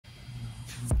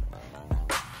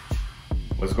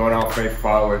What's going on, faithful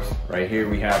followers? Right here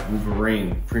we have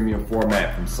Wolverine Premium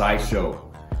Format from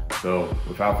Sideshow. So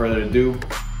without further ado,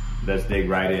 let's dig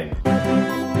right in.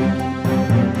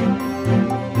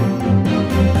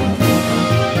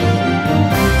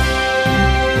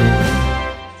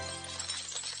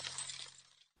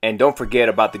 And don't forget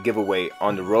about the giveaway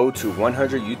on the road to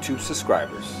 100 YouTube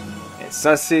subscribers. And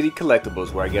Sun City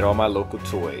Collectibles, where I get all my local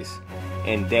toys.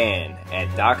 And Dan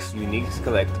at Doc's Unique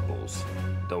Collectibles,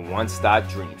 the one-stop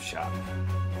dream shop.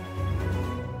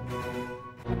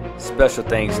 Special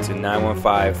thanks to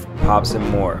 915 Pops and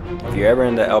More. If you're ever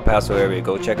in the El Paso area,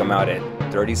 go check them out at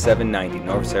 3790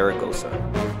 North Zaragoza.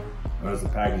 Notice the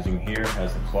packaging here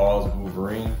has the claws of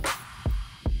Wolverine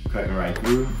cutting right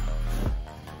through.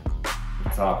 The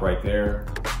top right there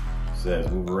says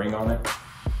Wolverine on it.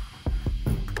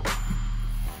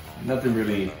 Nothing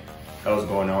really else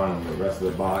going on in the rest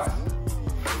of the box.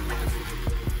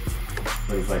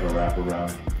 But it's like a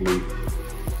wraparound complete.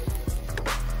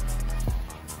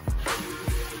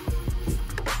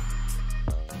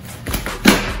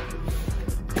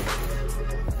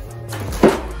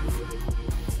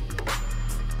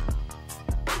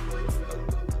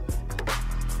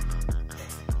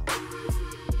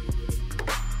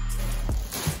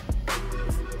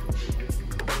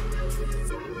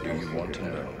 Do you want to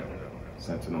know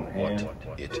Sentinel hand.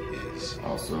 what it is?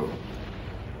 Also,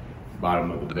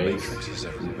 bottom of the base,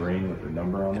 Wolverine with the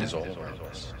number on it. It is all around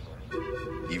us.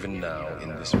 Even now, in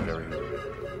this very room.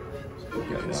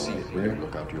 You can see it when you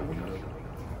look out your window,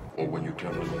 or when you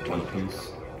turn on your One television.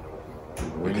 piece. You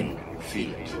Wolverine. can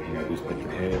feel it You gotta just put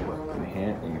your head and the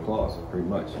hand and your claws, pretty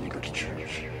much. when you go to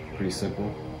church, Pretty simple.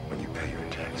 when you pay your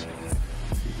taxes.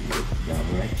 You can get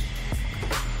down right.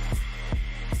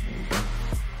 There you go.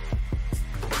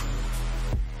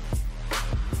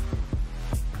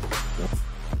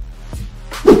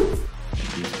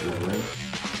 Piece of Wolverine.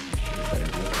 There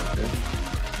you go, right there.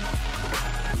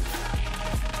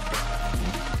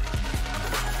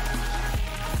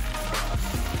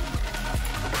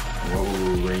 What would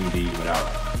Wolverine be without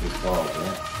his claws,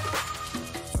 right?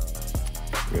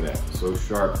 Look at that, so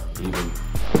sharp, even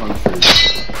punctured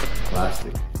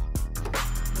plastic.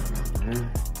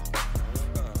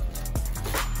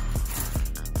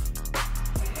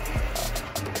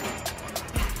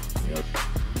 Yep.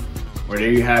 Well,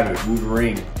 there you have it,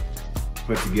 Wolverine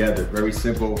put together. Very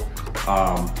simple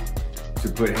to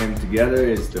put him together.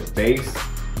 Is the base,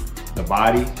 the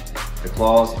body, the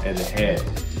claws, and the head.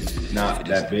 It's not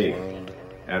that big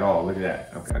at all. Look at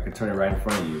that. Okay, I can turn it right in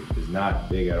front of you. It's not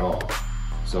big at all.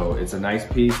 So it's a nice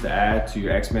piece to add to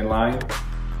your X-Men line.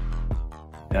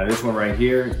 Now this one right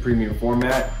here is premium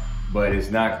format, but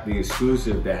it's not the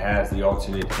exclusive that has the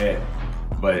alternate head.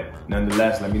 But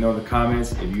nonetheless, let me know in the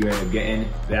comments if you end up getting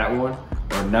that one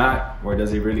or not, or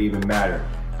does it really even matter?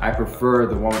 I prefer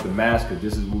the one with the mask because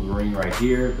this is Wolverine right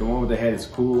here. The one with the head is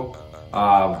cool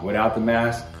without the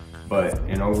mask, but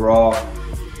in overall,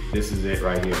 this is it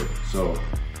right here. So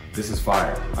this is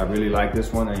fire. I really like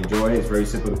this one. I enjoy it. It's very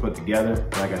simple to put together.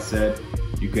 Like I said,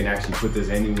 you can actually put this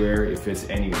anywhere. It fits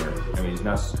anywhere. I mean,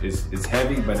 it's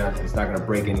heavy, but it's not gonna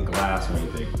break any glass or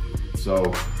anything.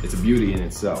 So it's a beauty in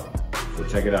itself. So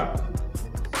check it out.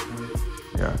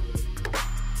 Yeah.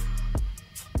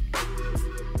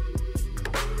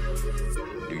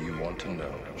 Do you want to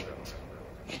know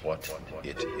what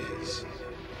it is?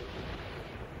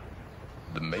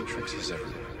 The Matrix is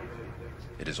everywhere.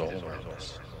 It is all around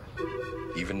us.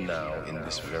 Even now, in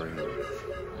this very room.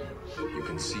 You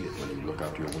can see it when you look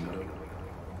out your window,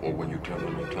 or when you turn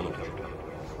on your television.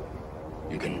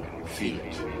 You can feel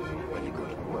it when you go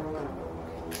to work,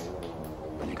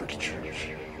 when you go to church,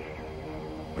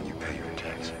 when you pay your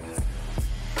taxes.